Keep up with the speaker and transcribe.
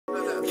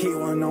Key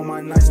one on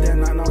my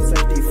nightstand, not no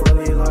safety,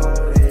 fully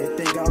loaded.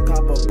 Think I'll cop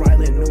a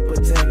Brightlet, new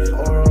Protect,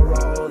 or a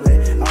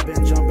Rolex. I've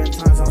been jumping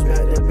times, I'm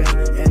back to back,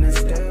 and it's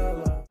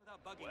still up.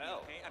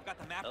 Well, I've got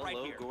the map right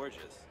here.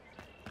 Gorgeous.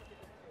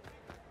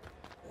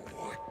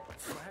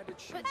 So I had to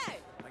choose. Hey.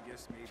 I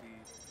guess maybe.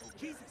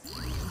 Jesus.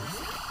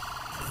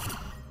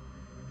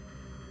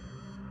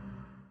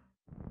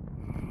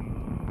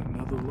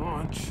 Another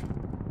launch.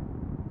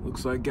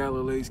 Looks like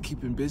Galilee's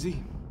keeping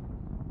busy.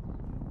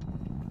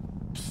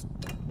 Psst.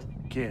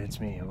 Kid, it's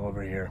me. I'm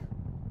over here.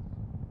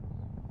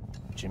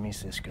 Jimmy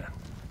Siska.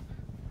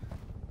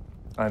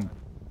 I'm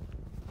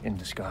in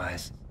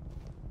disguise.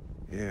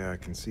 Yeah, I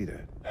can see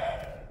that.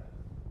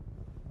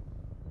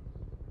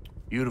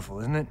 Beautiful,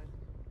 isn't it?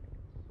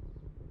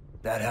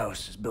 That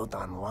house is built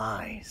on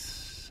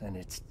lies, and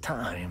it's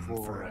time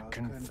for a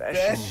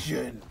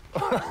confession.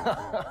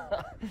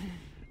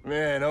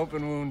 Man,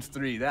 Open Wounds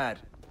 3, that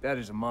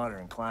is a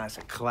modern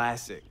classic.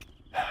 Classic.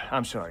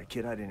 I'm sorry,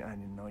 kid. I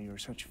didn't know you were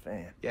such a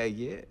fan.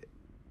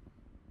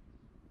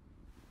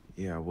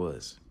 Yeah, I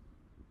was.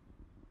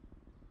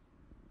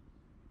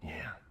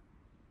 Yeah,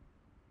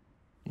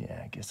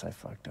 I guess I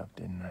fucked up,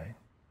 didn't I?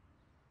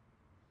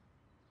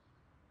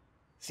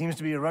 Seems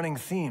to be a running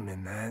theme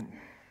in that.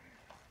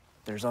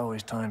 There's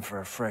always time for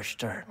a fresh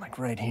start, like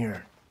right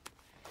here.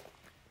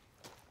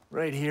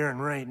 Right here and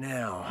right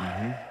now.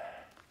 Mm-hmm.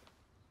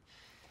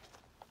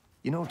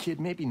 You know, kid,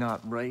 maybe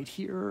not right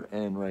here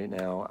and right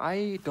now.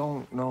 I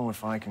don't know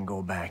if I can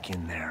go back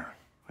in there.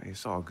 Hey,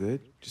 it's all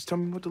good. Just tell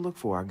me what to look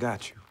for. I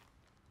got you.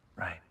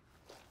 Right.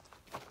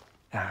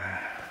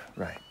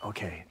 Right,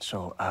 okay.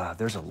 So,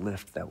 there's a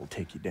lift that will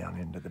take you down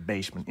into the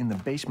basement. In the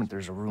basement,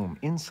 there's a room.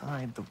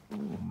 Inside the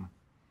room,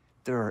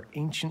 there are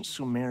ancient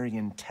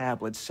Sumerian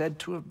tablets said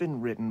to have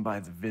been written by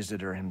the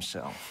visitor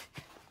himself.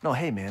 No,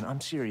 hey, man,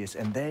 I'm serious.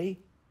 And they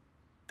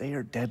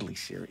are deadly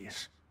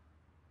serious.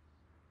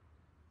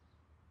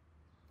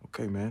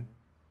 Okay, man.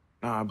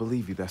 Nah, I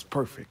believe you. That's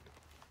perfect.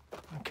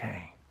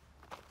 Okay.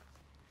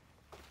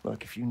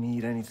 Look, if you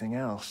need anything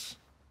else,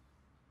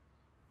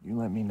 you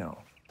let me know.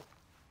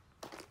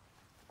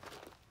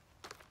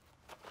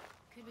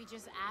 Could we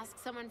just ask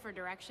someone for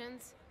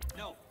directions?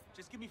 No,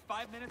 just give me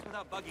 5 minutes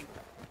without bugging.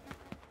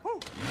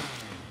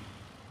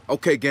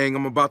 Okay, gang,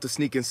 I'm about to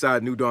sneak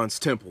inside New Dawn's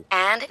temple.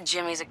 And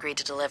Jimmy's agreed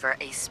to deliver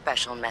a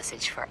special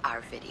message for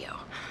our video.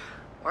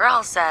 We're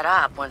all set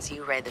up once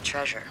you raid the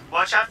treasure.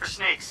 Watch out for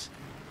snakes.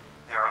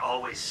 There are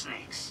always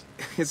snakes.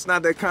 It's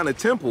not that kind of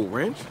temple,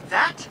 Wrench.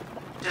 That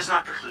does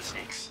not preclude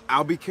snakes.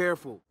 I'll be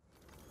careful.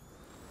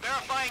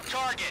 Verifying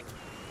target.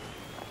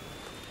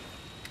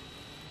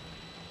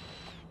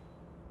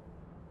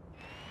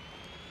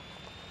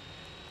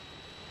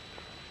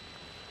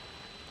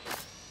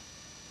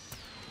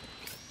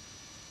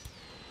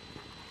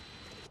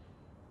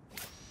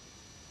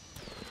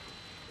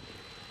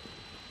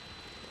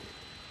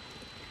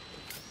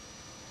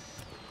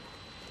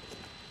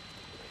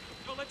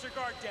 Don't let your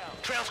guard down.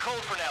 Trail's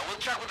cold for now. We'll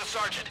check with the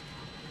sergeant.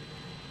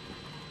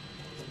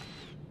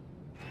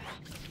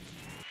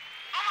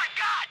 Oh my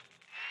God!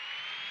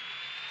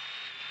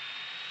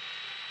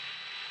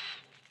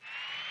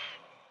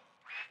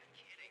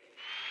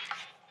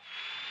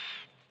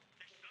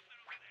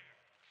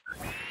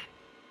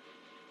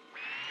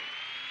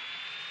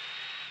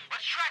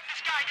 Let's track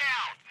this guy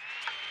down.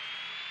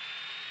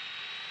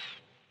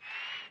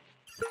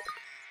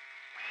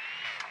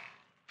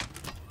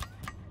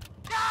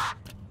 Ah!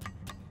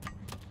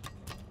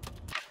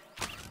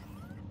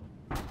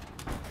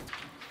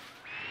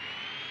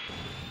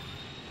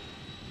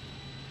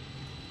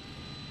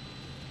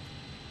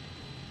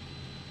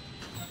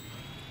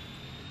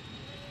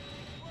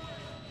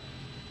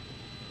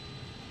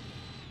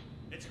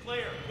 It's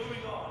clear.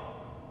 Moving on.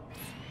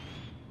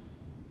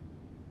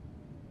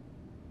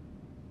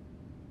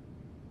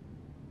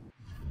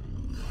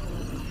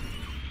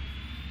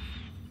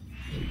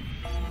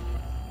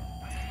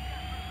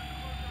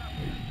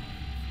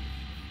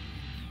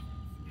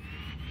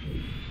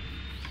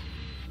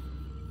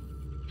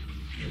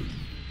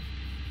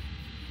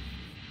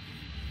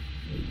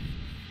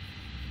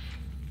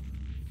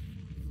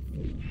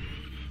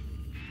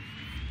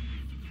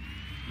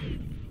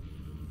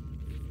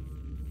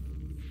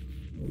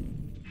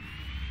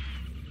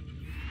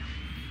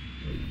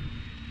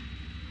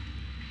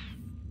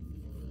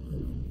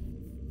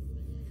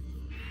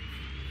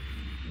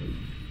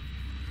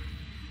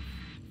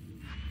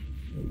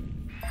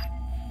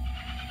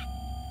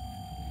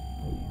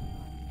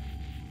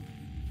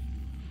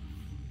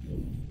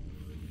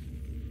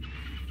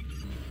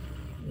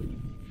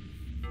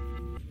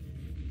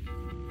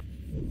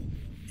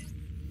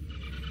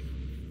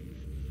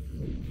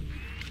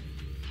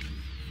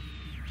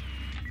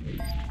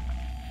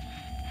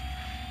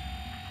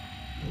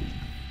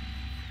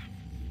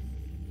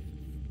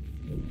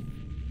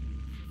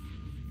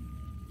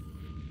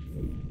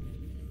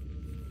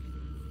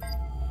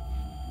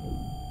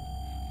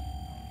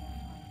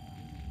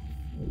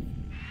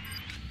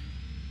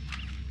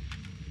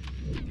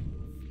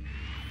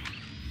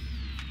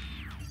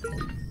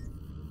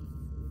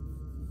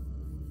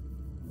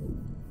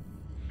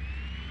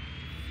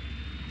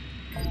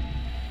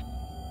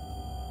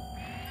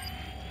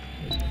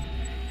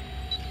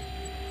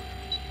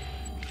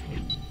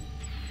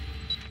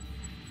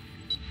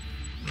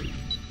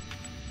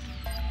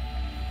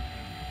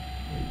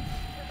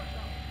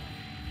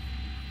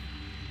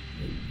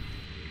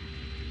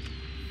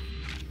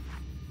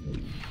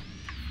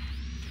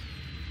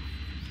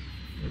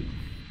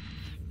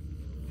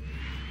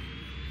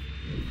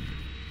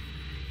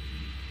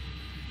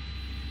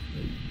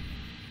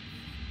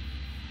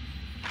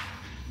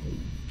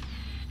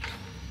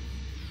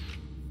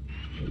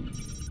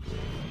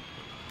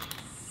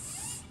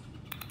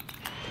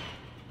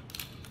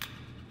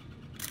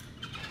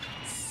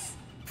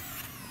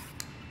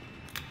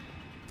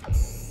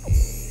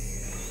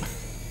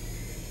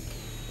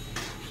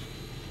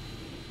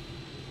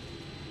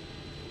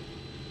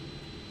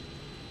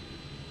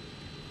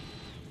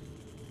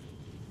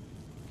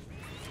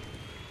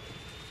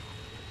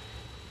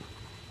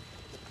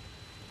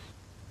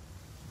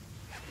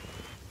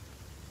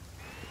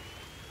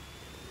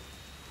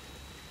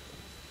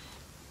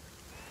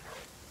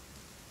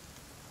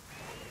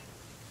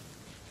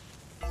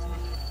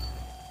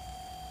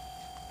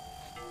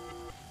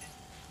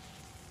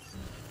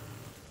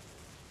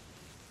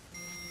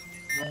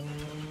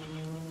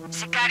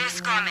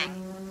 Sicarios coming.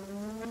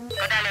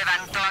 Con el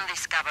levantón,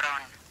 this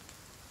cabrón.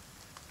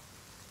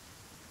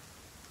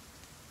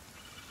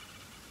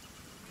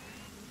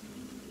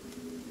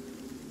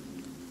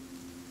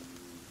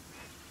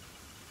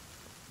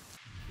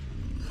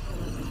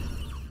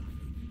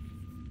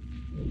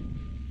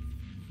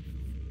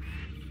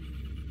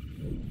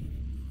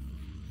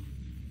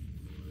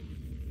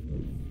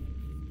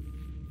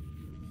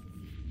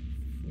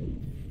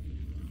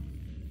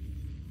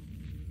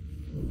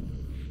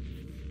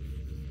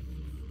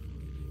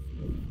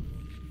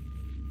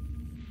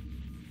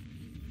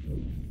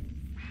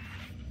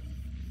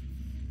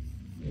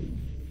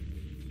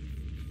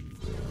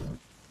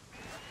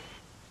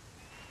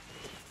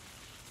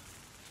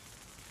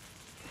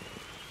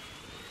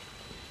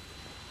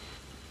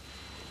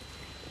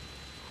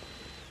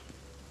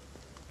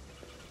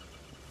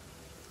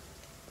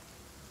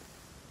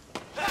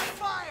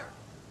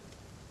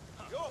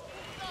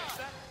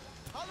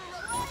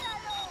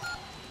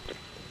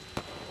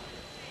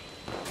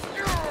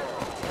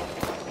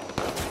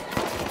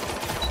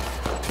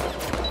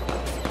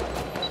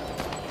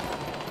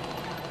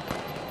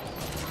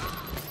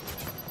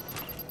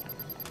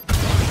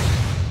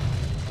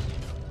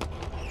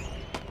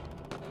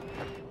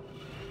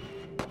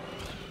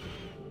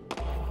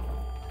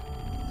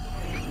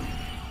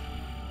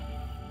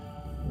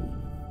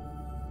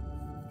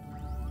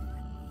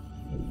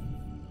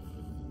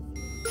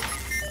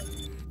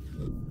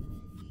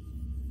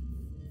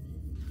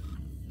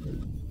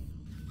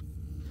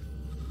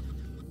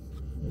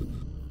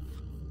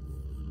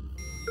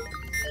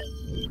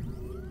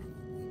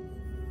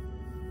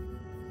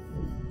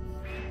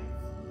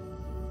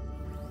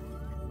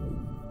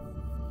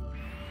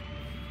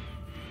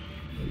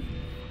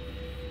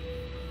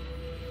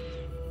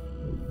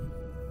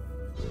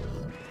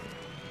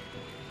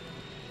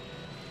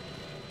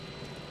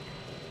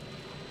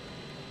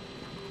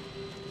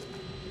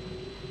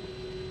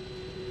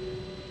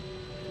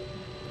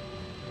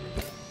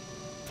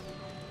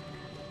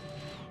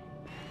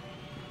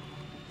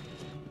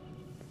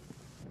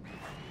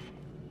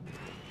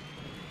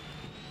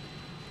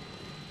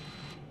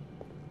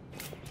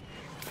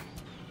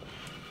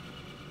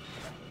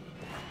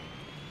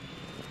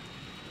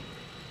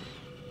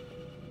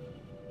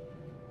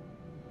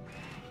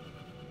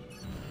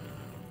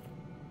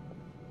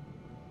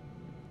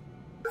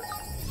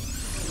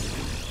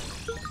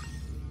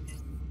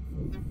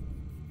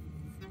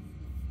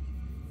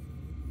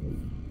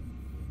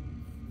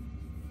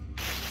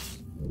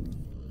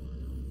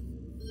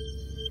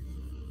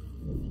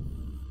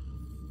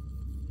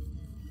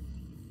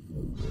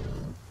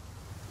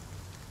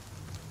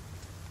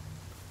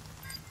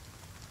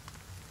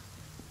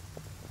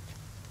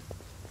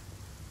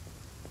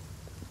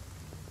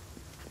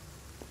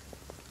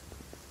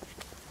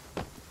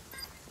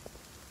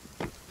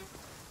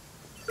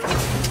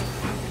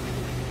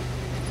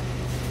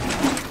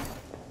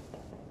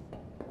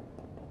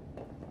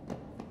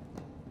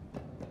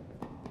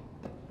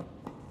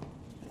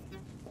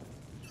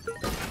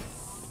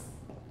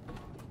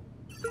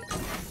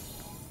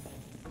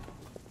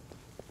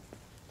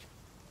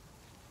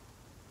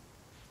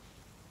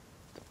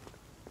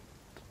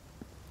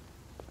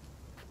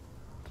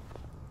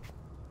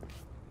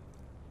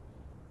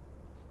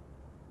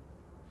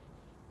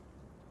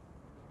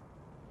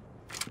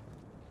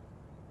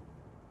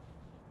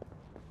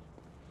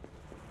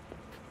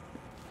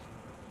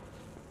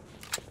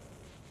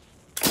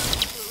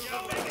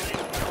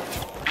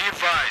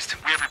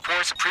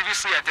 Reports a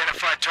previously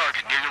identified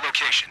target near your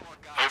location.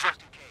 Over.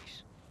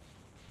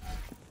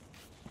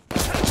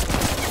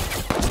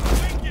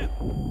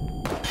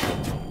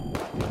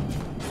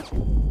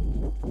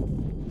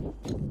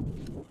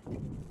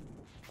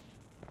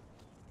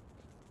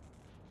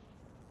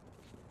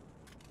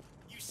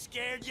 You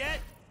scared yet?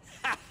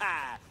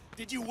 Haha!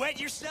 Did you wet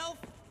yourself?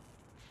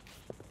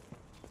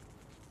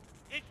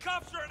 In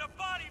cuffs or in a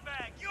body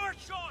bag, your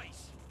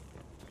choice!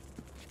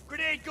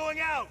 Grenade going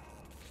out!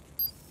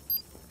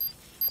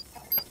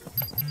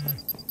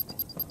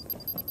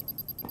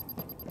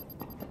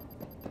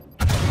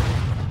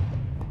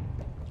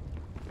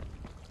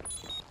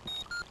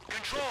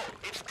 Control,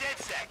 it's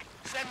DedSec.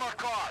 Send more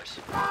cars.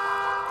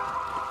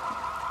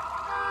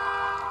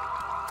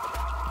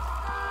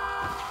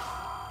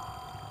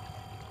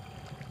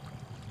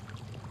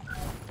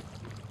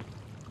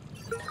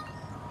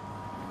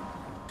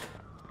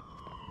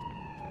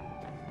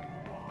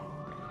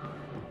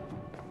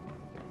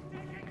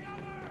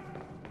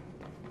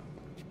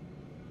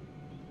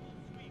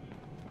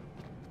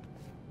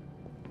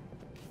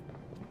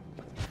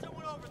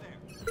 Someone over there.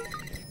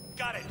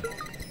 Got it.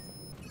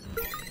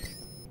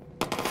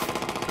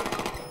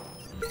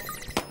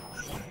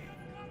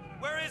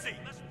 Where is he?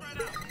 Let's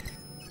spread out.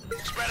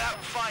 Spread out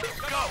and find him.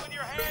 Come Go! on with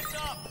your hands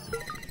up.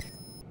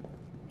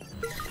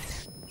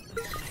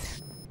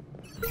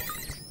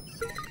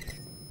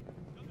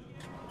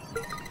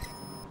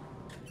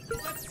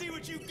 Let's see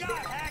what you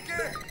got,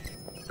 hacker.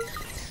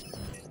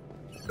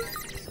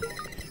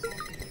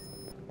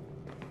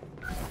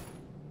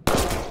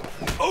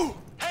 Oh!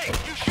 Hey,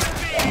 you shouldn't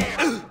be here!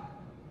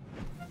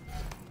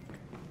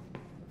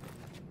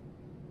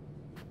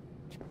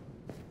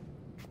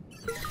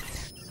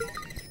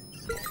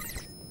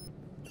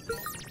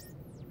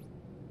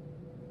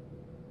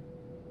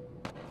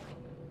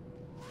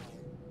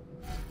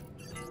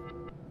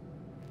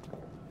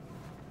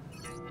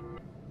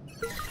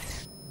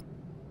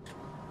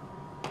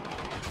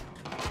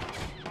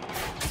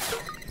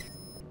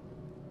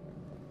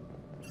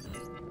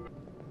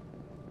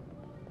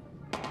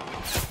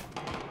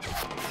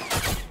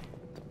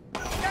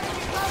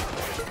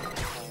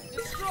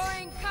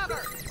 Destroying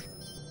cover!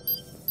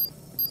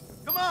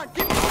 Come on,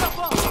 give yourself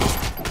up! Those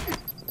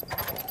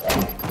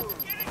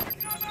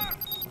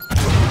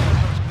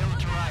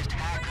militarized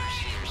hackers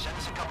here. Send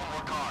us a couple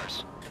more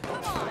cars.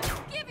 Come on,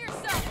 give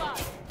yourself up!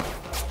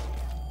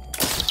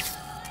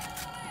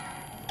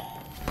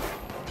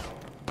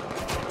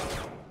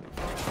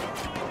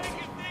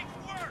 Making things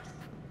worse.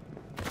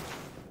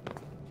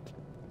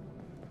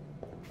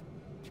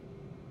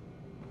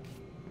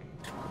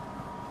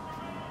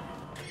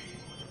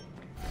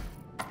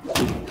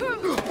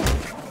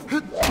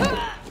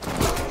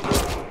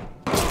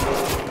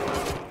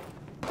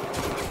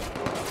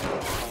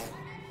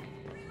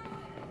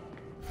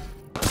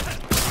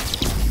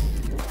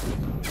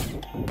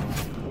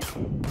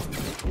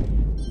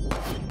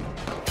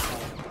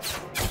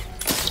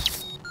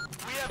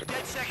 We have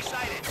DedSec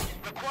sighted.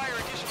 Require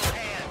additional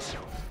hands.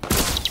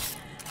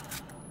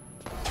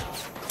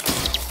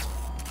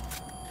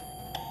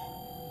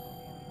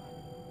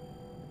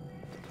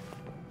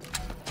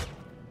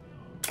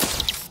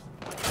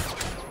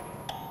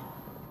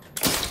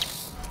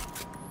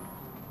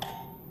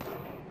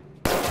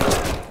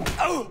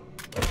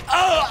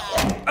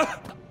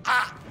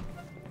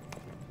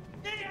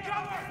 Need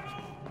cover!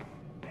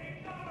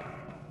 Need cover!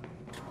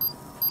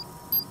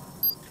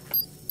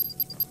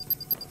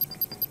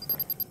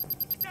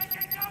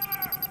 Taking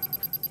cover!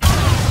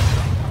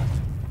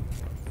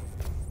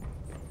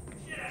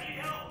 Shit, I need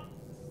help!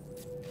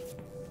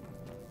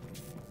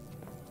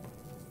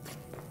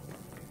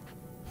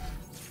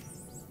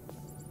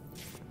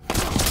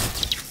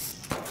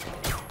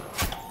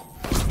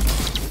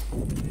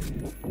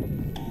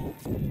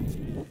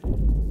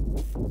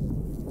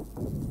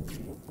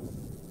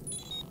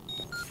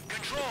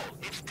 Control,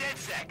 it's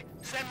DedSec.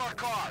 Send more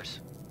cars.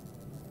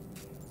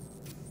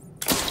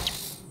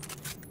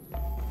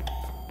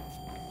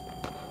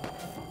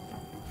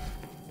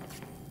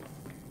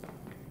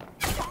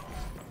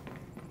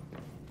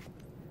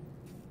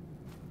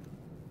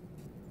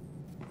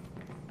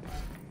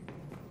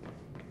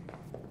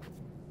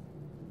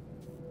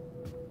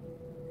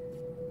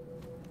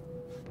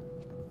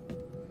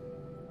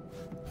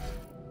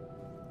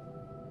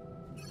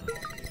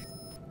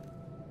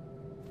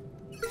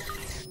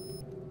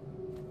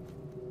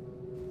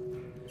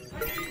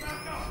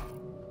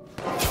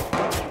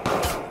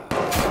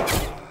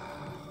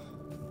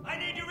 I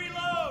need to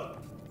reload!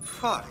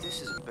 Fuck,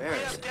 this is We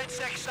embarrassing. have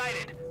DedSec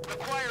sighted.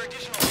 Require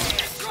additional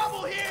hands.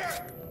 Trouble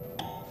here!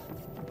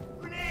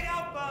 Grenade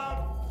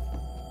outbound!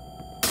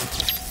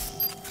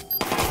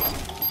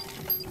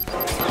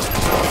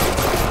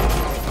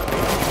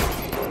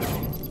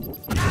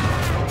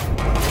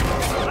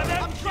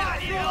 I'm trying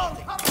to help!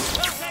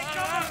 Take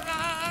cover!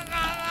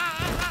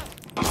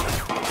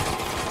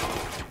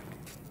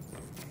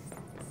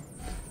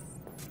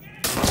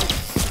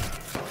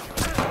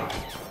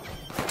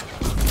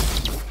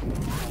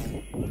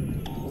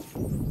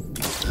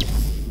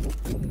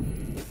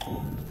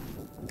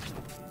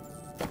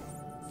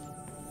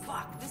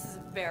 Fuck, this is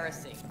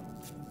embarrassing.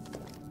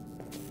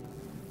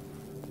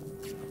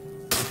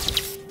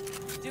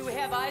 Do we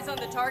have eyes on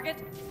the target?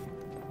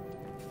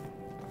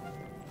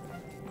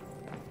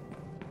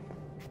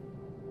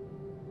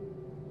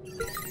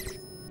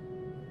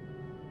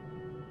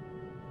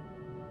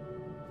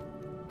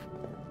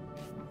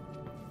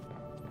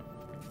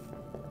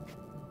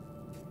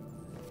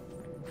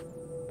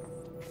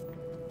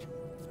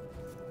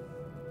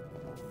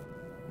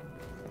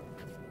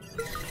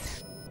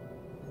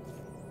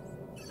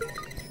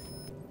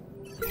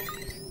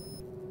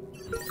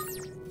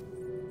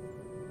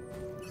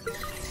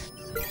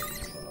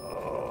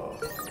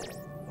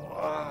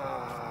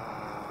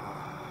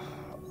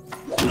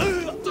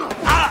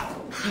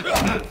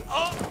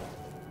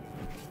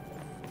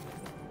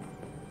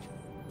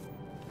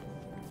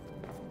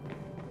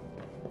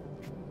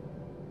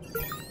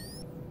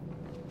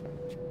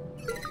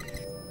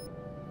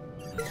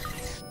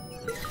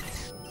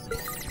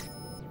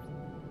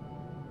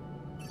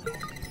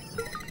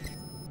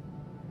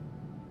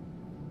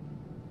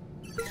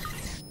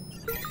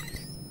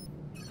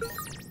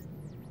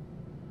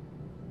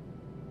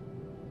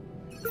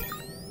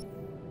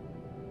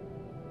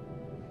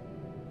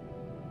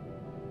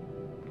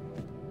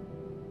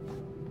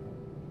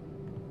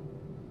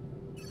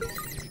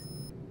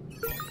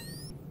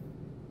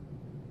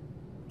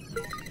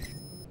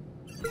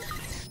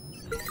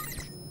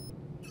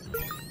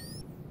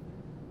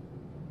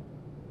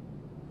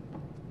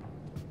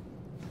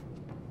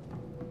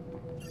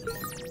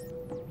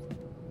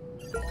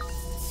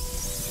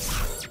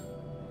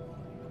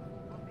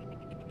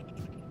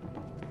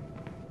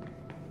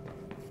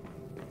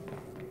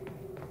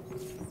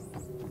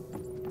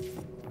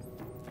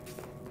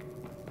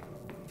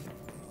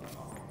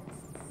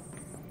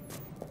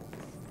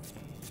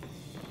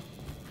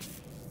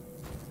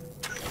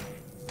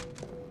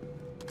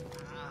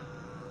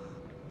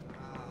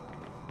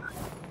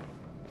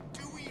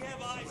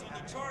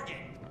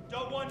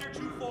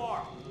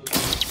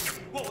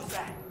 What was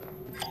that?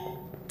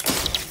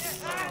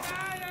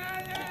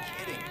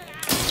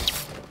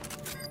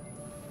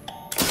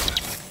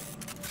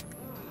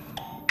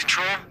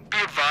 Control, be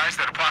advised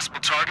that a possible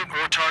target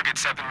or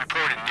targets have been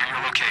reported near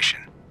your location.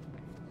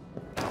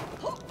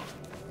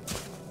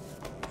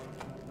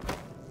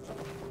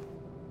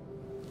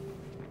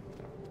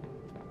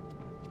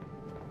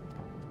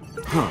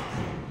 Huh.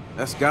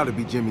 That's gotta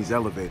be Jimmy's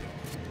elevator.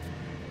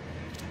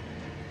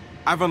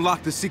 I've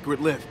unlocked the secret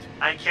lift.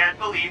 I can't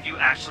believe you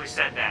actually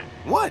said that.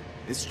 What?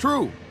 It's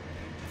true.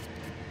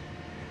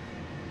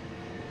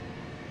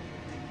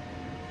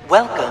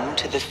 Welcome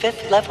to the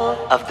 5th level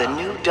of the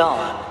New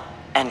Dawn,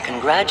 and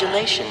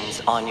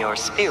congratulations on your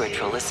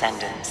spiritual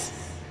ascendance.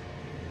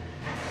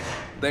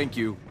 Thank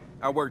you.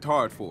 I worked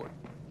hard for it.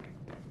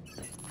 With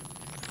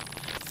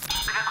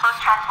a close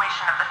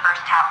translation of the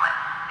first tablet,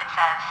 it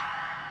says,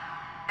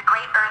 "The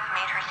great earth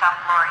made herself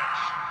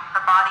glorious.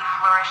 Her body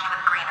flourished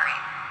with greenery.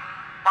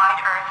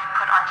 Wide earth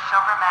put on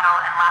silver metal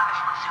and lapis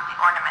lazuli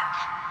ornaments.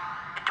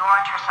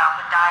 Adorned herself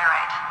with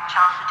diorite,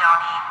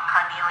 chalcedony,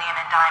 carnelian,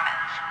 and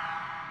diamonds.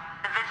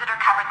 The visitor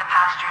covered the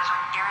pastures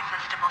with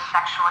irresistible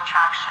sexual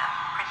attraction,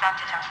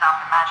 presented himself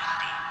in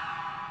majesty.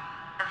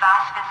 The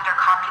vast visitor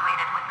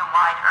copulated with the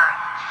wide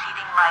earth,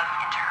 seeding life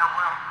into her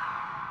womb.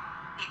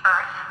 The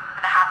earth,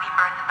 for the happy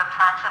birth of the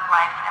plants of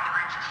life and the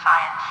roots of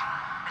science,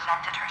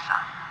 presented her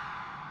son."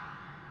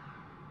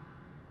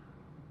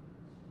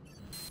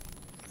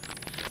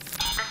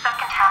 The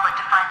second tablet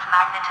defines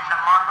magnetism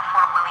long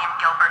before William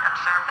Gilbert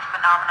observed the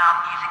phenomenon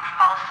using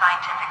false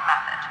scientific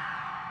method.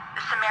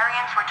 The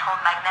Sumerians were told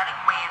magnetic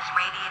waves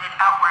radiated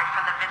outward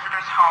from the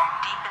visitor's home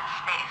deep in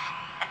space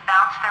and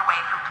bounced their way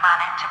from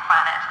planet to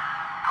planet,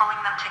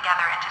 pulling them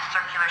together into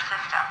circular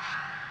systems.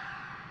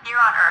 Here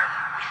on Earth,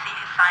 we see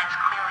his signs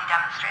clearly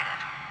demonstrated.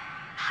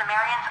 The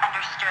Sumerians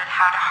understood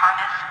how to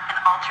harness and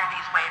alter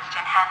these waves to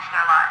enhance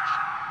their lives.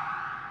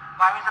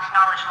 Why was this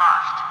knowledge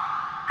lost?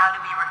 How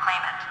do we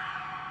reclaim it?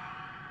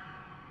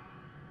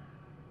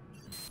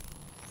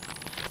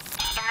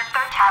 In the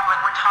third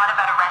tablet, we're taught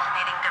about a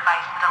resonating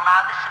device that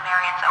allowed the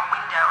Sumerians a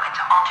window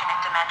into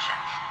alternate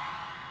dimensions.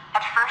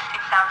 At first,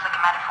 it sounds like a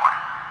metaphor.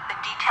 The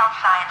detailed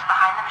science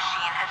behind the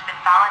machine has been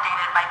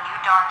validated by New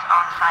Dawn's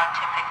own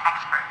scientific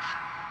experts.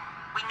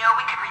 We know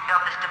we could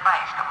rebuild this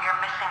device, but we are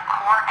missing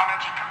core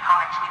energy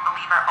components we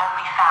believe are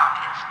only found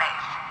in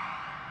space.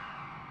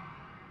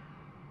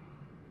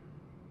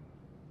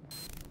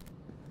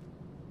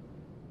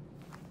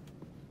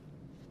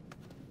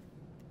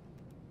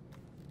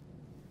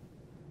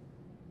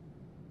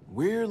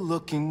 We're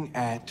looking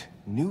at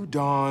New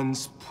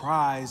Dawn's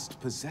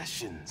prized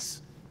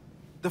possessions.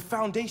 The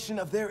foundation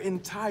of their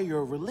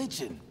entire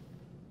religion.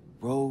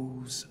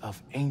 Rows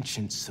of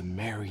ancient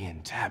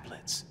Sumerian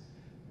tablets.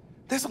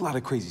 There's a lot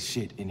of crazy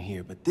shit in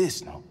here, but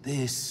this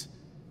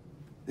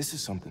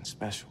is something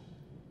special.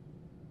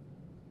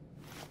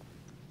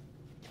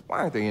 Why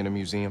aren't they in a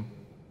museum?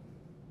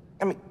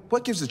 I mean,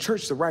 what gives the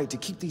church the right to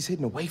keep these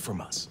hidden away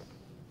from us?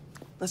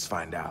 Let's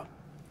find out.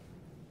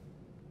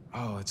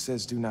 Oh, it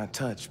says do not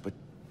touch, but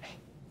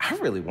I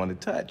really want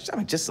to touch. I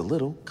mean, just a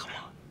little. Come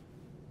on.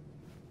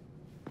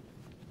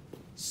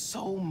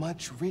 So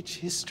much rich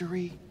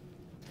history.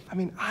 I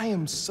mean, I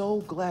am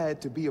so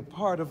glad to be a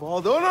part of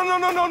all the—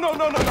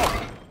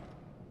 No.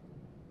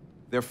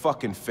 They're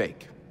fucking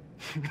fake.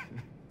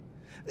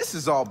 This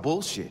is all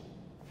bullshit.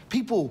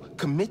 People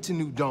commit to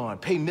New Dawn,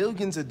 pay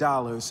millions of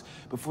dollars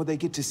before they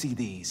get to see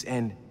these,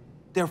 and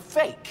they're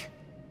fake.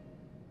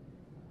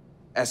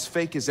 As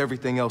fake as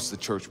everything else the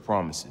church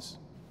promises.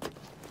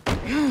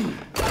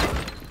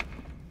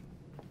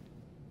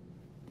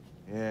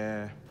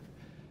 Yeah.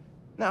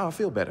 Now I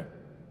feel better.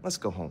 Let's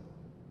go home.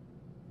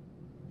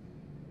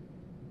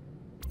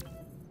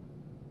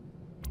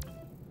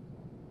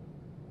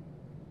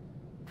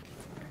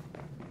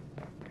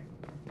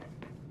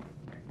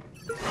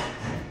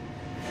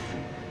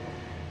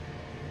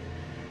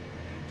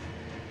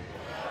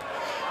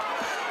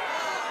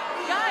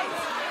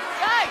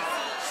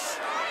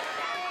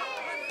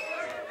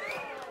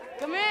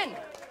 Come in.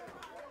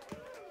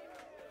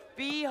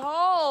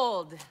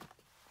 Behold.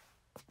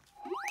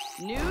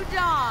 New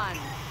Dawn.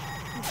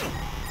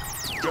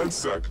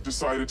 DedSec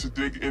decided to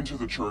dig into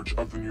the Church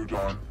of the New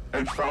Dawn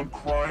and found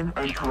crime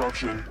and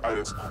corruption at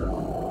its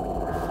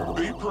core.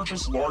 They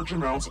purchased large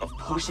amounts of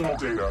personal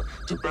data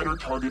to better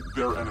target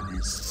their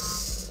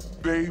enemies.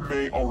 They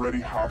may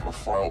already have a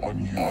file on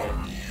you.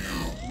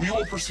 We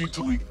will proceed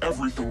to leak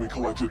everything we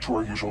collected to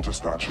our usual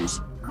dispatches.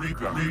 Read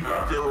them,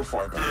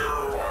 verify them.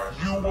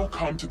 You will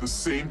come to the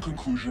same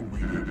conclusion we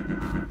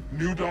did.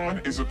 New Dawn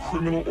is a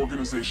criminal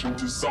organization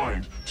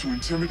designed to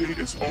intimidate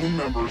its own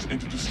members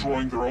into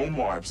destroying their own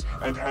lives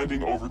and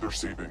handing over their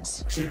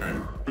savings.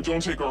 But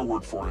don't take our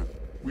word for it.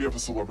 We have a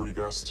celebrity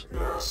guest.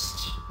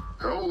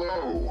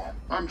 Hello,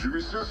 I'm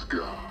Jimmy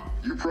Siska.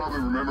 You probably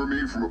remember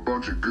me from a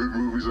bunch of good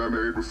movies I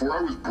made before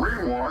I was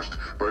brainwashed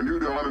by New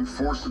Dawn and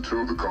forced to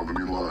toe the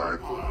company line.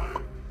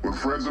 When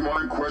friends of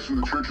mine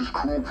questioned the church's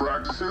cruel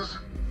practices,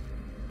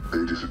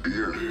 they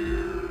disappeared.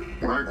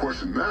 When I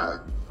questioned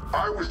that,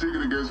 I was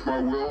taken against my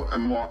will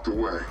and locked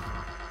away.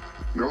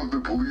 Know that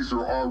the police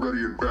are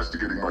already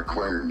investigating my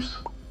claims.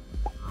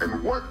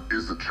 And what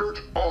is the church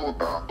all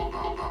about?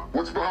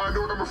 What's behind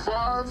door number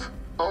 5?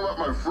 I'll let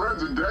my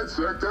friends in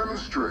DedSec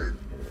demonstrate.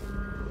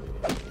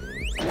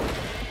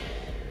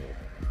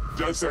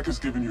 DedSec has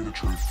given you the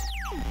truth.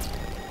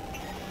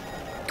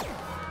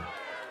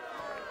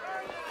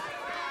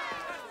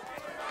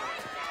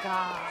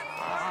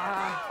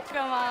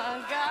 Come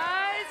on,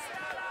 guys.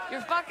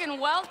 You're fucking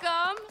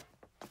welcome.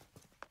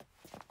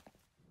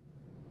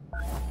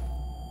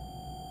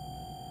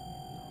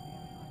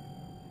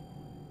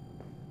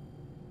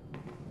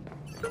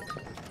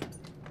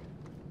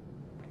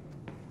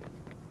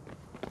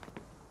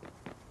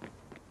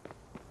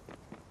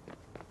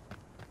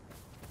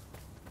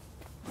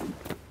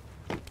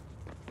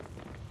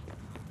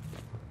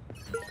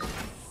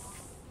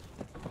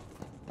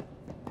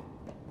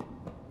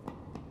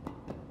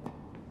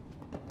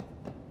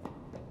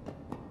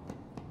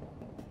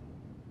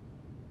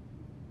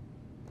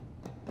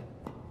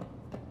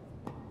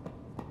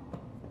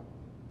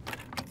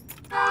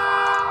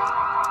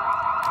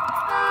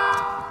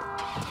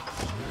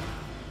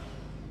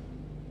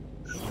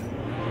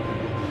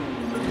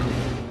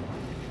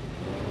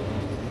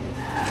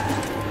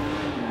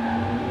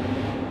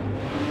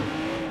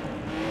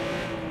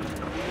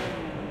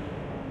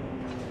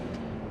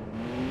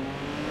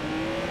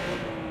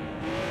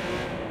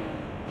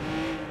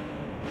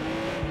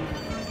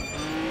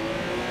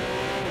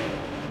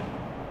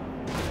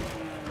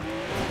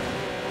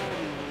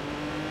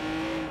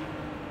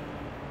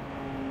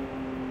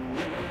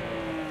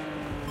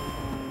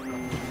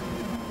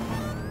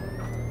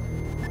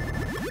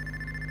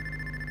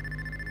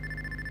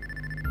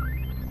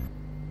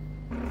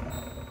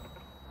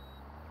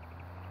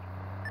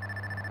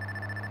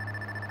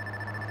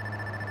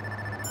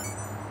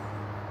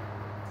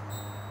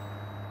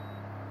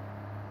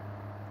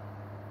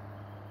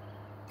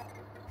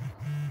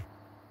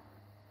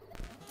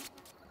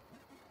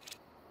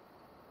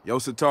 Yo,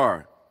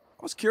 Sitar,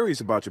 I was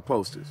curious about your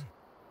posters.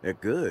 They're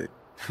good.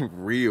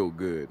 Real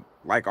good.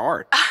 Like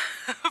art.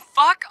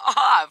 Fuck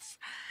off.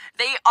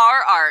 They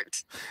are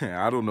art.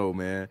 I don't know,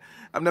 man.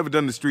 I've never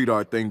done the street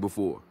art thing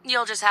before.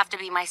 You'll just have to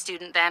be my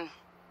student then.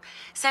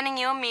 Sending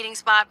you a meeting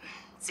spot.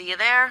 See you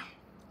there,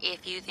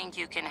 if you think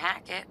you can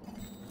hack it.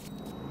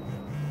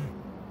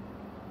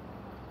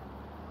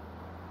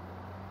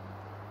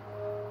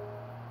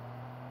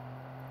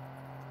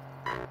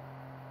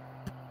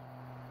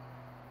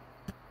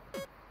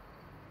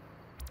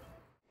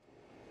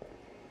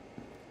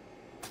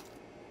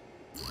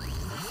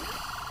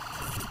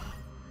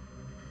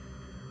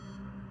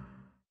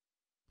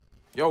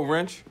 Yo,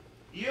 Wrench.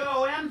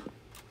 Yo, M.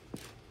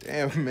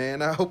 Damn,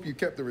 man, I hope you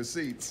kept the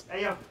receipts.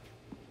 Hey, yo.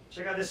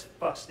 Check out this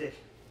fuckstick.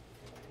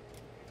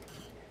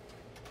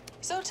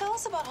 So tell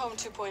us about Home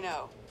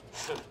 2.0.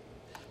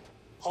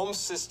 Home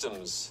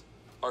systems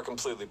are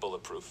completely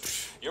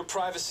bulletproof. Your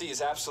privacy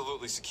is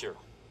absolutely secure.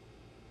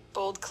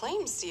 Bold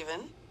claims,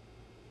 Steven.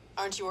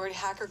 Aren't you worried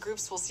hacker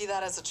groups will see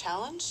that as a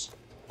challenge?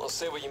 Well,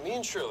 say what you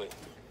mean, Shirley.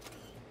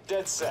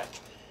 DedSec.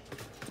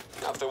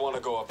 Now, if they want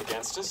to go up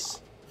against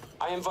us,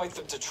 I invite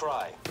them to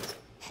try.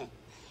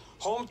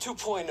 Home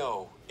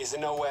 2.0 is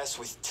an OS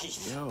with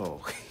teeth.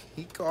 Yo,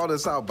 he called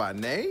us out by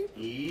name?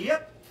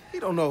 Yep. He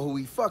don't know who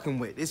he fucking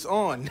with. It's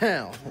on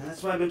now. And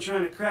that's why I've been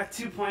trying to crack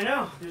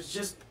 2.0. There's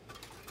just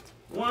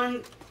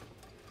one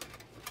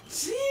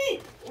teeny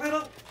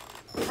little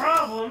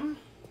problem.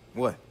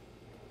 What?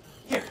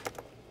 Here,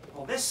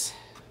 hold this.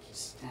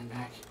 Just stand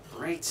back.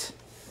 Great.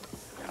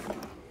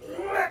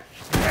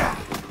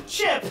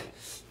 Chip!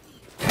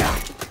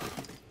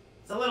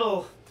 It's a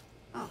little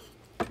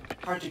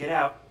hard to get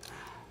out.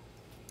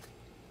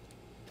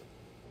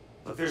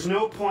 Look, there's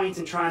no point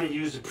in trying to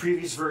use the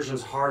previous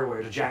version's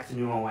hardware to jack the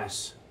new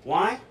OS.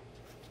 Why?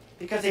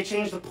 Because they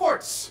changed the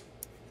ports,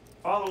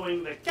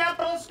 following the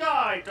capitalist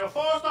guide to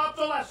forced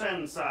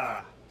obsolescence.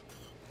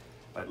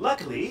 But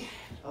luckily,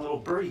 a little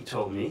birdie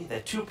told me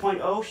that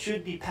 2.0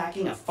 should be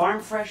packing a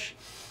farm-fresh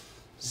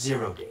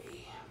 0-day.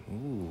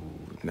 Ooh,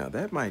 now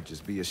that might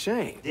just be a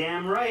shame.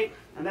 Damn right.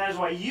 And that is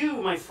why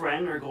you, my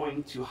friend, are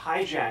going to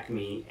hijack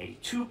me a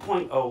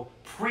 2.0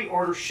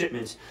 pre-order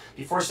shipment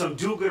before some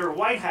do-gooder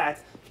white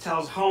hat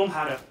tells Home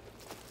how to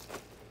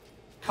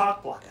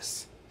cock-block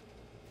us.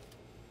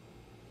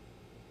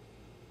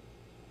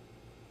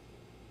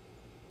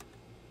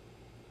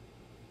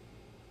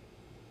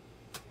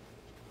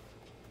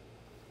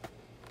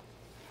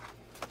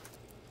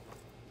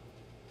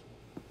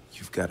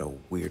 You've got a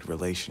weird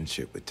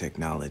relationship with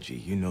technology.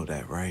 You know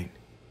that, right?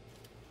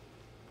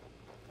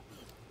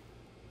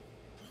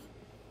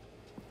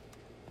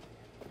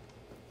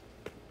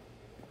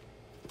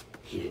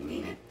 He didn't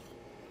mean it.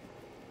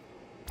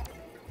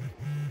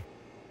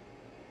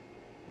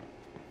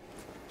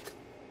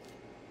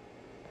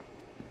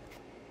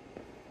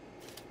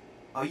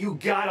 Oh, you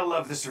gotta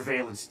love the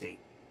surveillance state.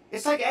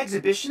 It's like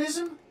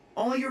exhibitionism,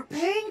 only you're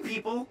paying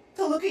people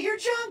to look at your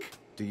junk.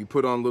 Do you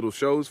put on little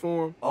shows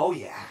for him? Oh,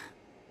 yeah.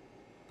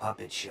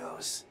 Puppet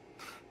shows.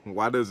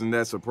 Why doesn't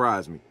that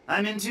surprise me?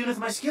 I'm in tune with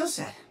my skill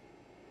set.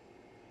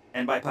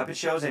 And by puppet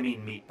shows, I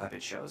mean meat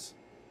puppet shows.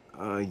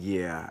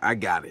 Yeah, I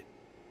got it.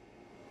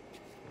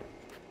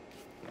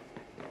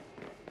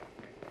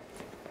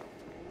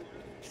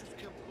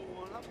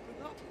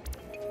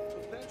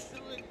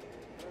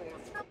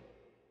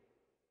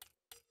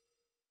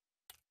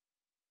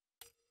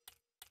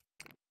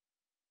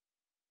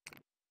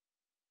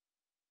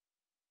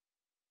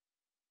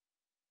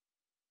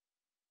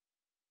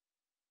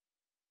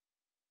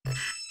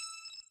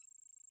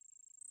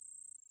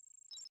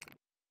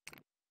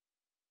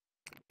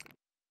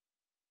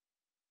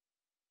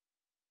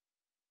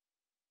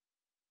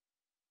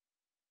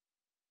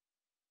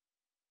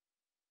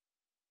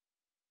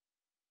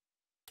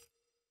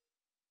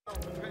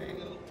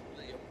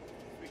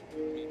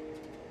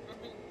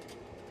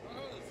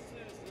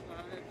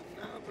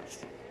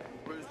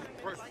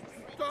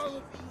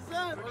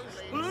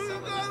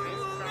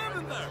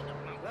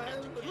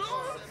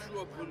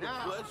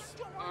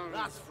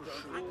 That's for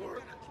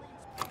sure.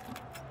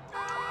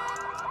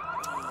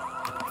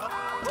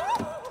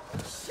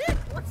 Shit,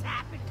 what's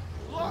happening?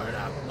 Lord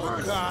have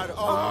mercy. Oh God,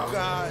 oh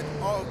God,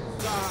 oh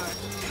God.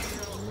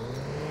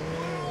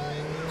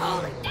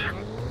 Hold it down.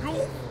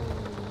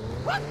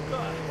 What the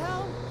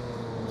hell?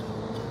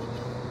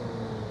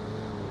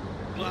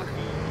 What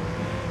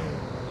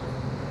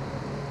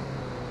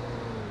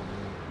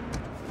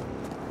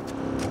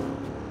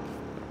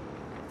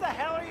the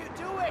hell are you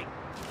doing?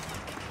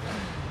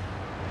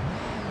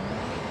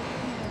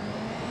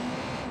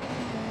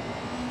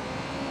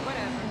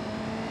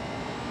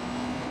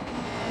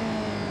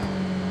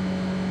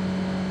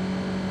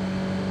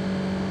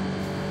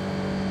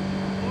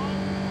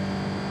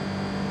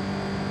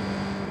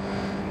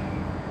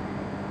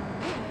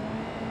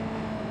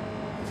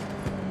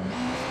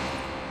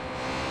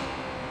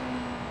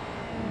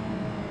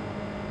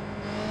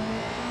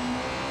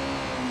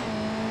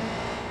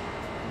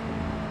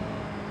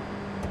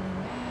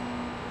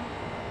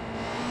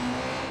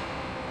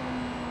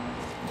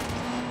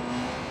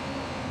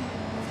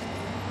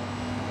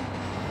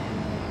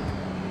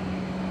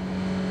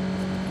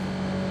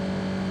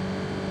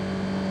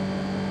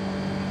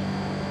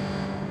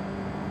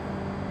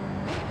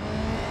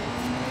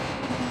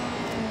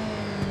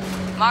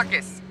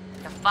 Marcus,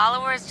 the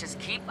followers just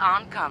keep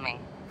on coming.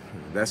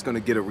 That's gonna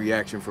get a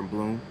reaction from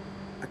Bloom.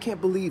 I can't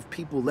believe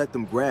people let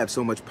them grab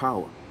so much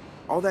power.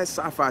 All that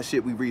sci-fi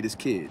shit we read as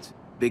kids.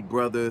 Big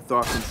Brother,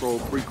 thought control,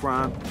 free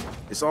crime.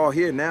 It's all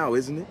here now,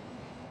 isn't it?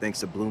 Thanks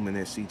to Bloom and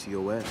their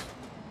CTOS.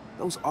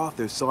 Those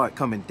authors saw it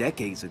coming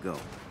decades ago,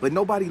 but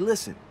nobody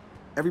listened.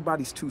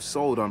 Everybody's too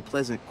sold on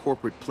pleasant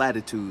corporate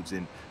platitudes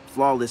and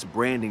flawless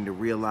branding to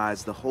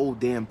realize the whole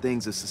damn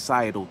thing's a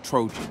societal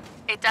Trojan.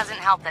 It doesn't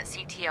help that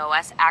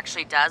CTOS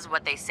actually does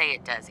what they say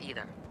it does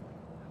either.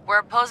 We're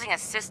opposing a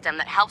system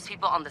that helps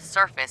people on the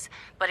surface,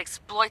 but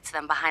exploits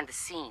them behind the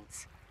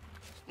scenes.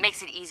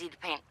 Makes it easy to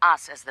paint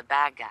us as the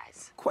bad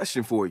guys.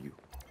 Question for you.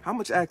 How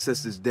much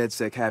access does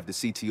DedSec have to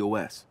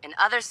CTOS? In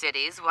other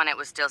cities, when it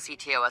was still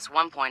CTOS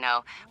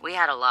 1.0, we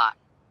had a lot.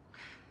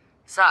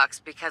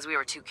 Sucks because we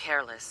were too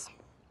careless.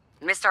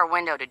 Missed our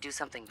window to do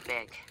something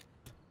big.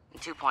 In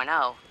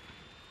 2.0,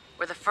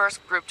 we're the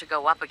first group to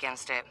go up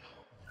against it.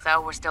 So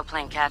we're still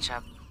playing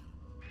catch-up.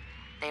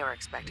 They were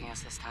expecting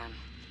us this time.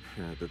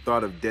 The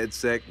thought of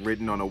DedSec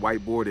written on a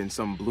whiteboard in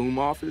some Bloom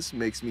office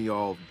makes me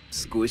all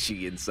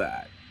squishy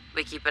inside.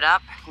 We keep it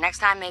up. Next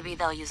time, maybe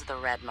they'll use the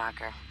red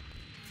marker.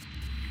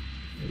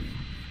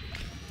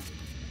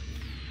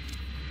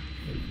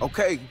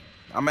 Okay,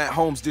 I'm at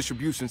Holmes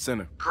Distribution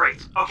Center.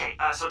 Great. Okay,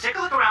 so take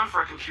a look around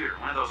for a computer,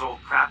 one of those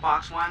old crap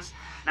box ones.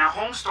 Now,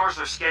 Holmes stores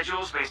their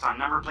schedules based on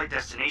number plate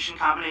destination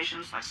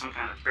combinations, like some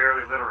kind of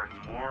barely literate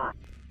moron.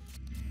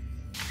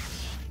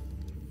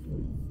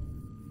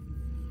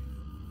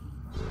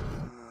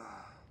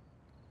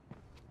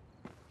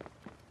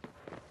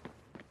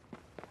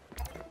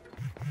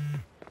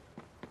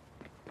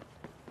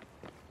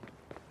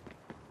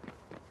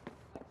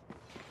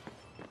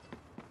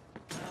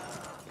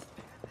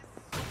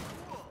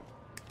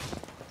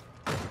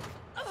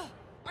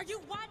 Are you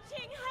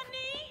watching,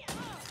 honey?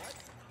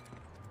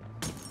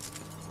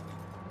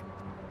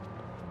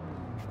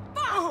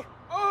 Fuck!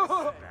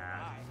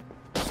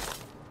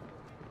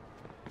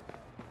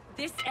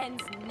 This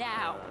ends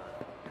now.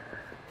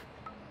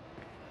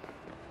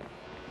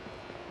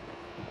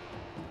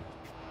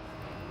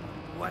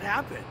 What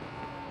happened?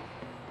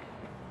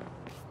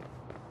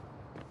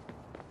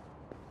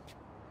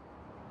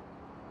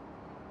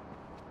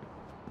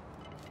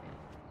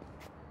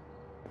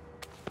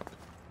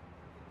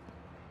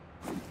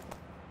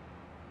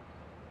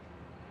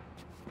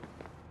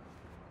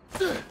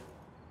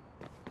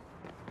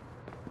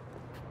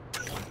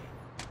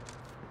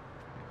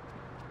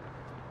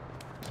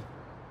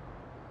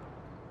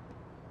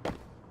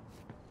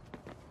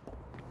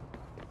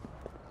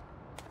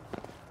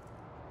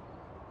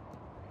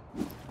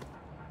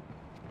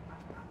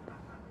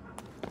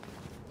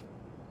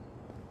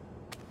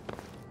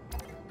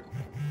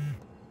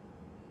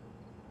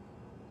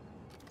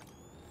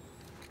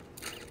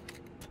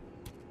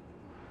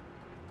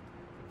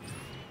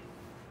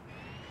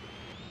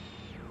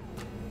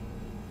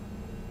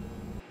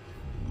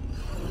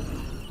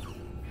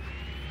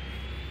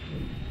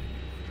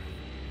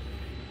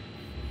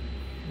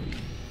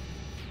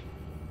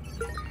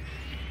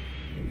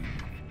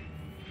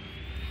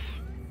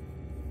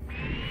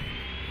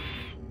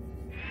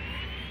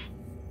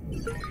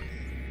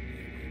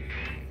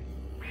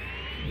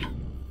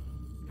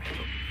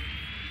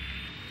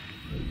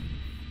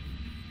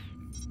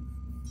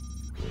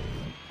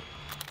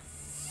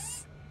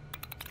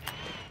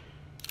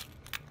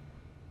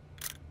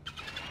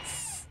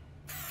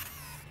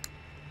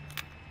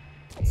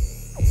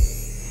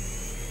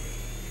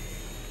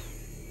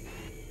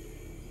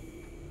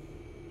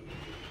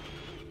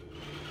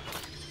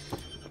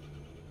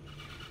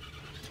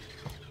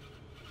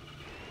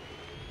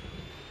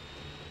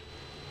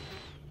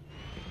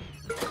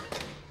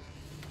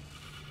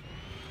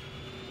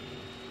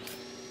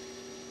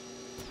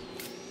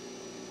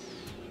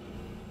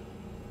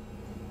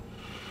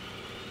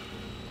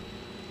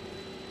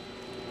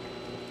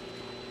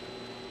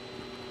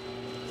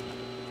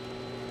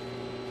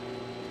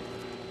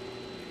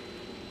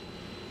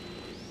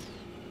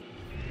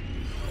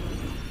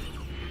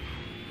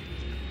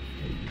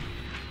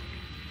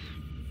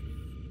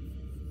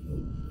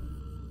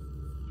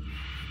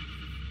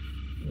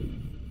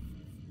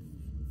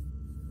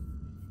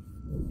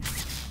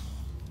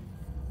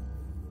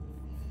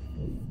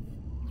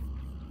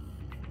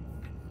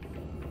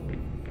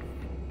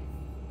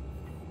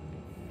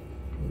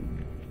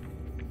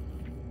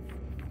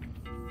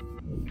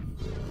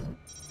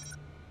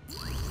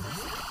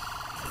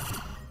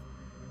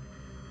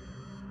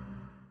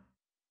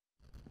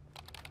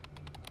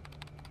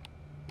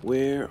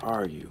 Where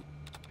are you?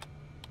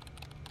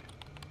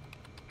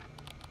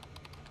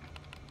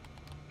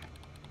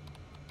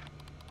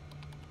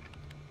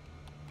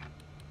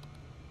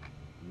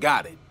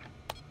 Got it.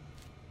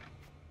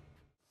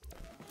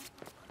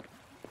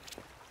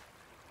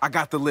 I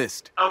got the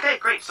list. Okay,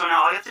 great. So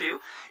now all you have to do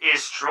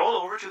is stroll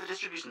over to the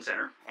distribution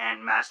center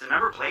and match the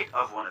number plate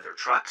of one of their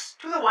trucks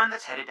to the one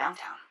that's headed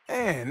downtown.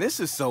 Man, this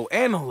is so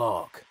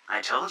analog.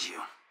 I told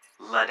you.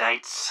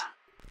 Luddites.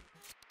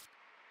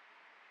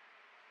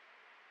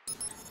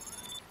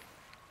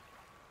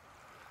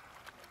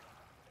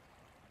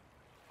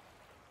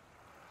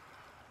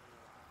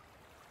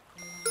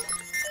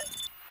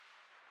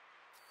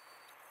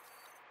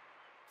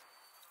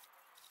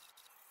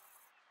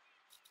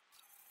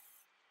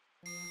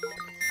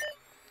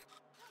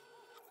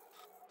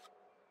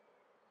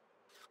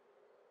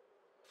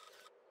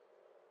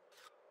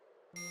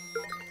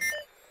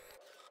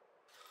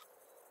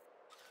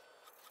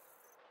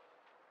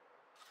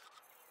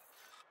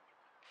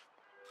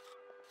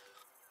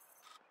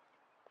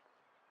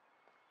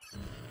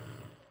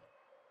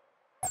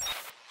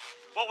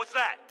 What was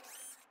that?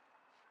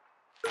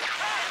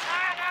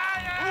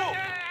 Whoa.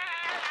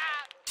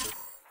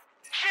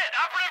 Shit,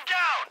 operative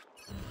down!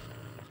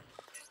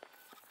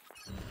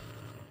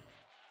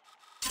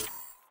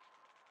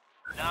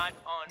 Not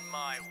on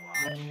my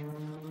watch.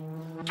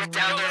 Get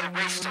down there and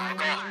waste him.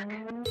 Go.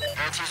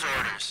 That's his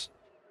orders.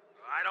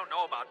 I don't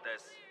know about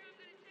this.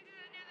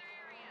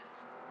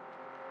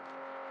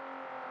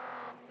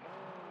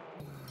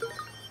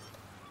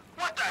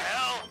 What the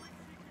hell?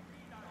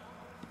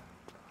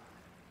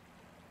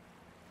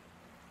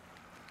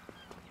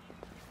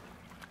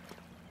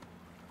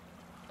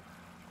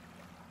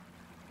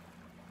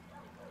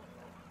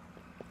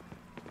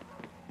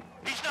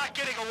 He's not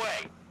getting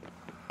away.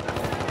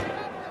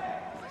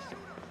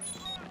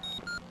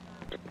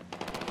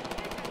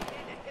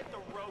 Hit the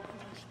road,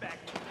 douchebag.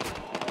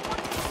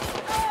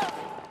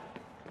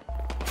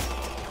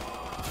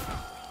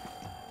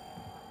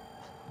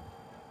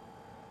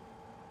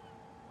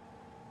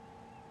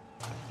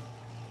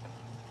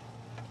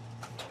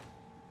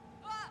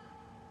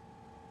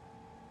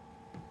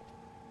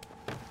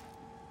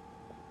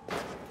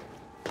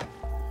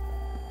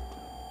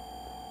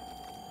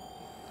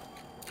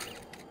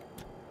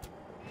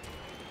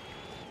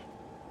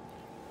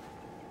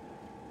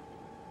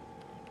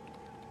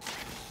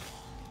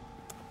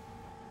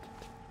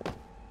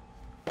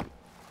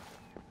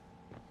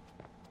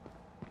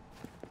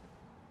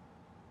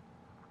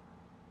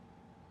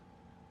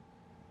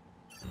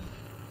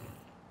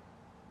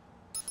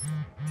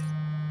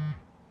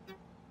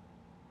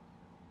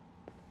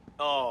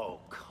 Oh,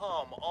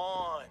 come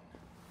on.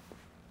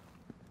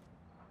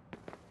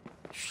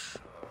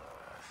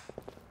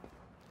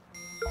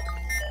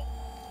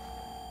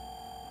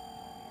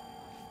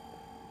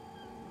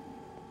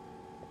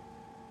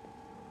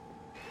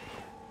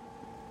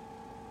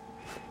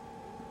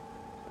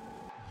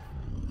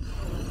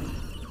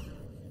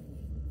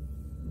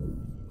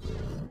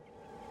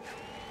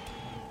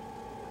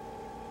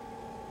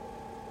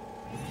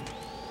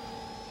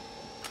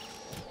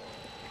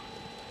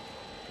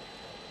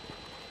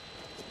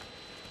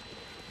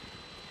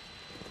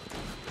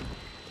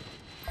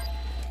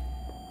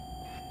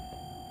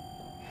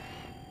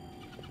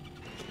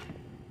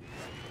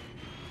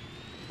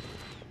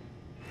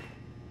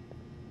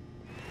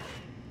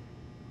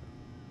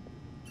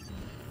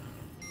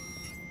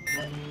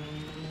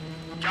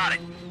 Got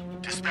it.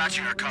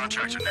 Dispatching our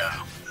contractor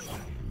now.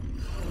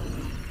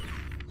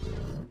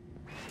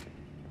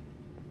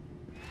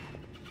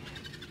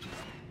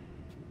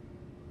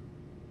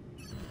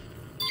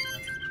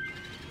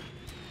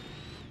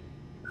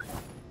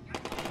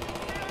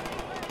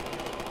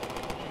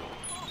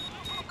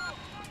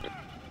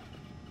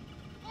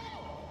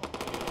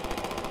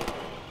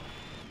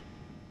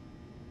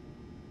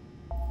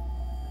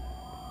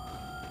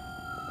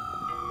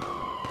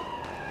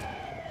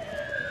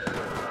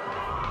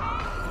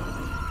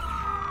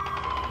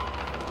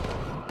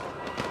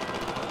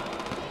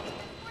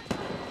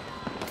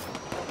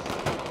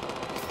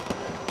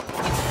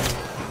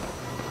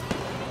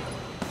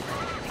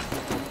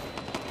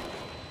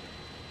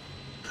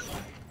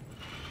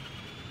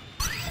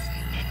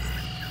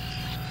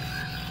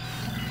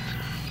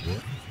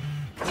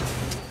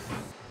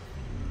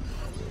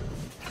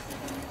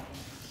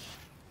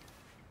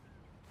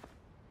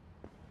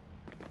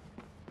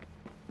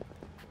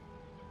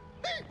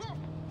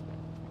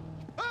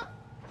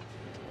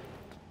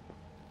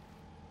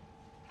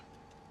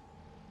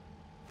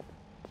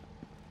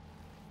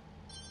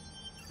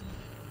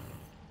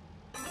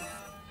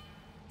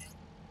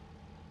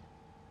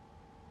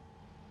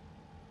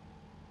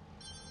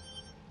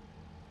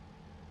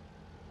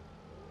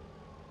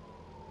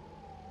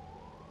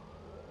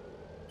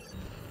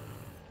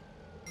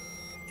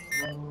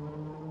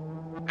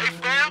 Hey,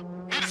 fam,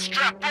 need to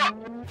strap up.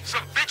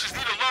 Some bitches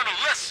need to learn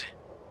a lesson.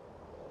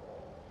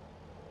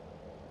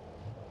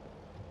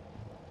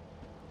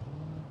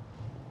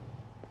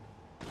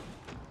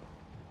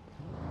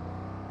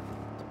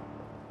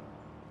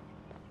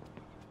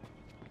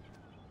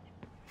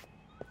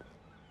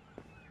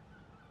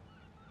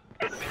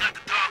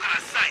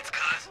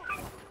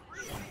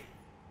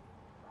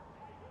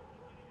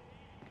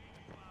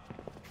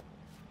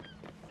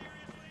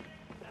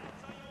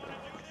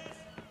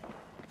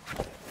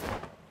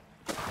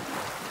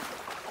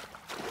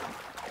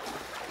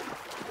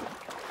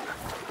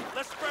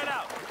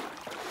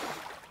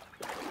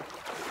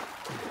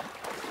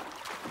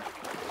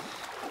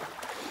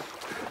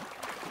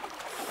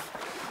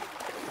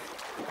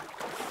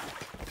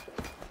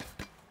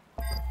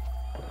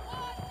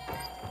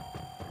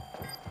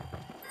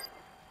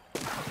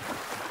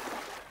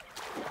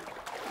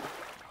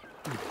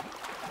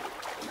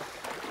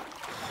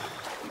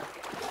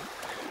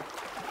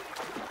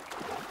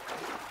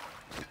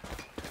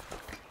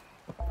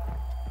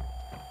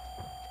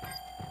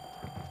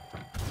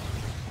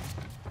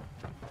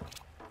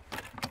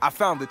 I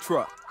found the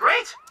truck.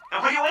 Great!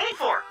 And what are you waiting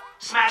for?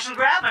 Smash and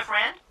grab, my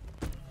friend.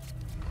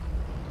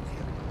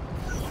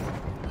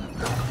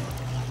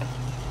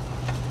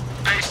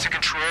 Base to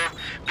control.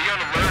 Be on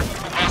alert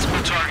for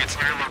possible targets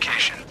near your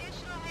location.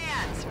 Additional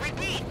hands.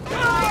 Repeat.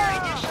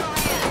 Fire additional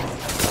hands.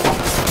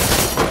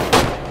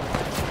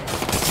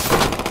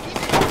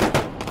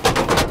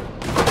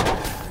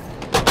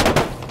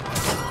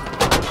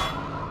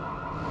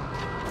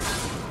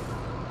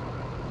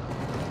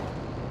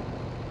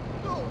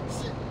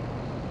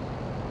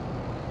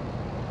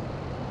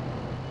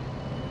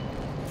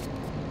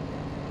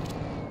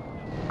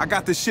 I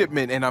got the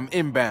shipment and I'm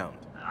inbound.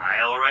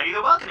 I'll ready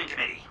the welcoming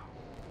committee.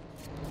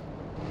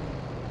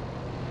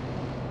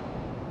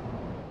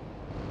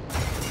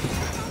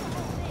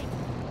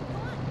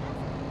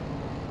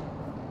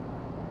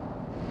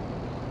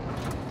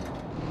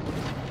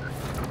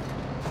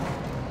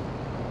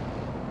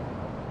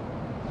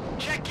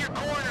 Check your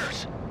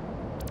corners.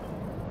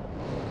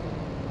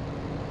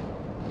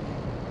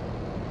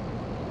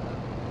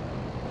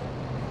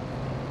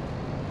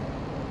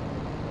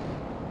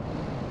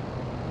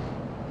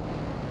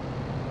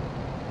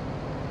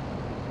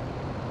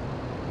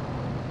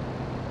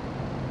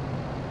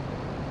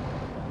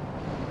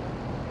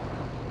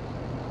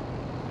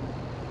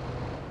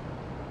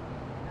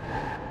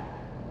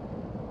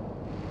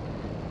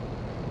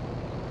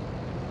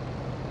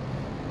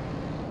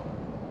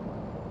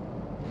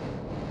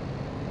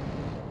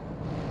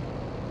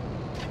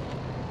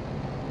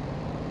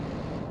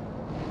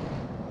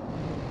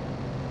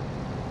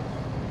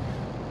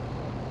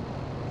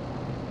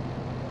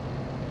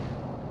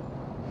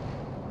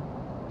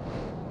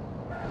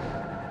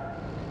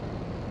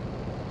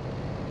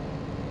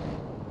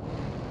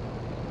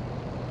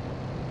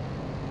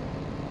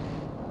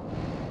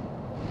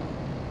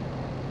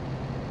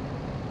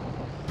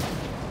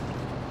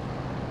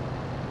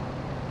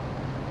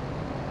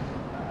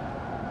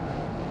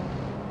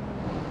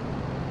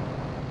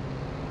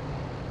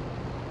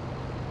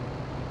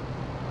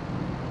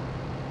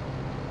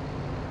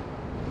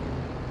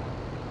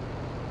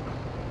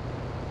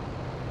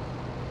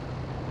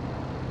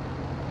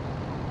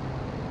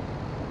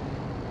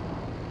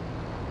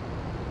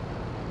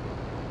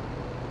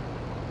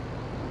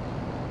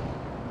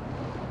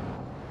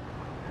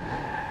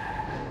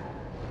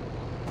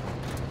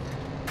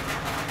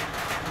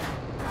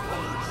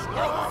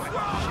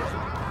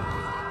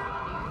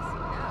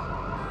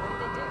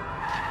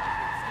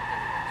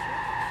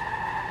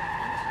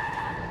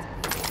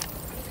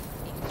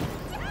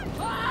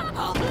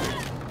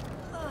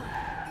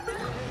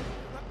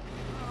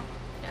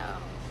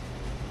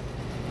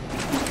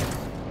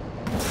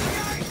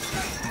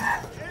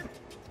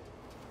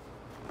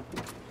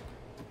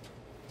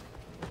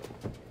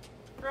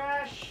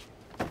 Trash.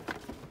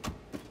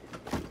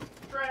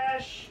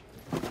 Trash.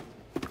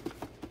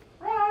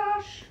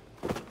 Trash.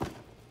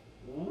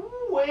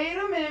 Wait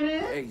a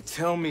minute. Hey,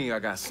 tell me I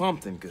got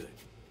something good.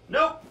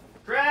 Nope.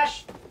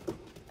 Trash.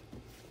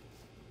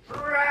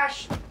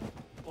 Trash.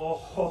 Oh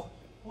ho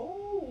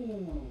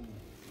ho.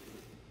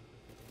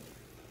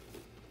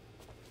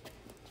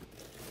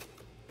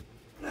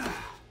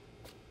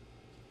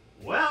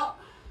 Well,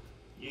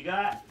 you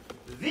got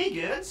the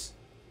goods.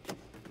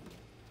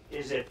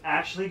 Is it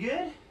actually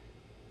good?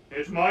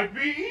 It might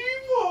be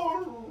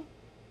evil.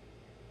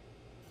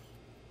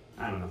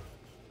 I don't know.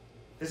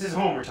 This is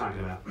home we're talking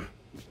about.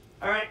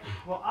 Alright,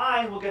 well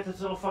I will get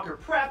this little fucker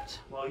prepped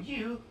while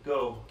you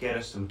go get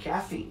us some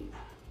caffeine.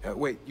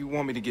 Wait, you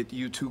want me to get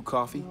you two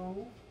coffee?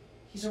 No,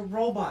 he's a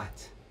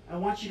robot. I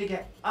want you to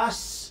get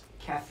us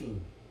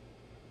caffeine.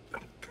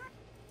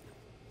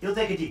 He'll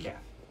take a decaf.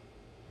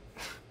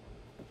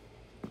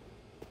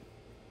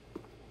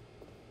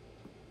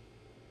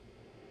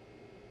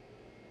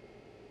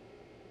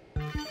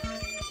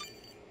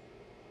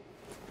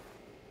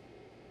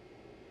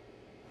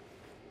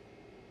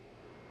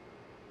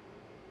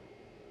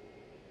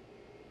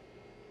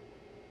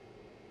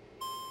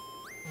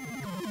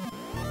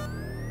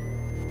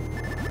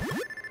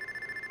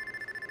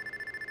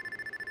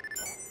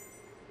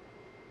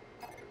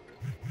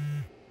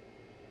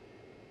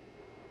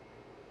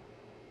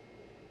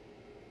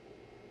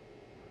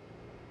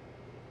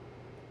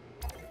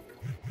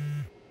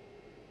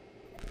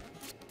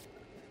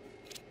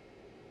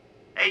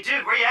 Hey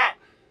dude, where you at?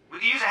 We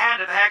could use a hand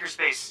at the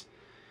hackerspace.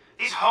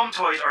 These home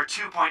toys are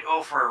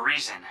 2.0 for a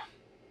reason.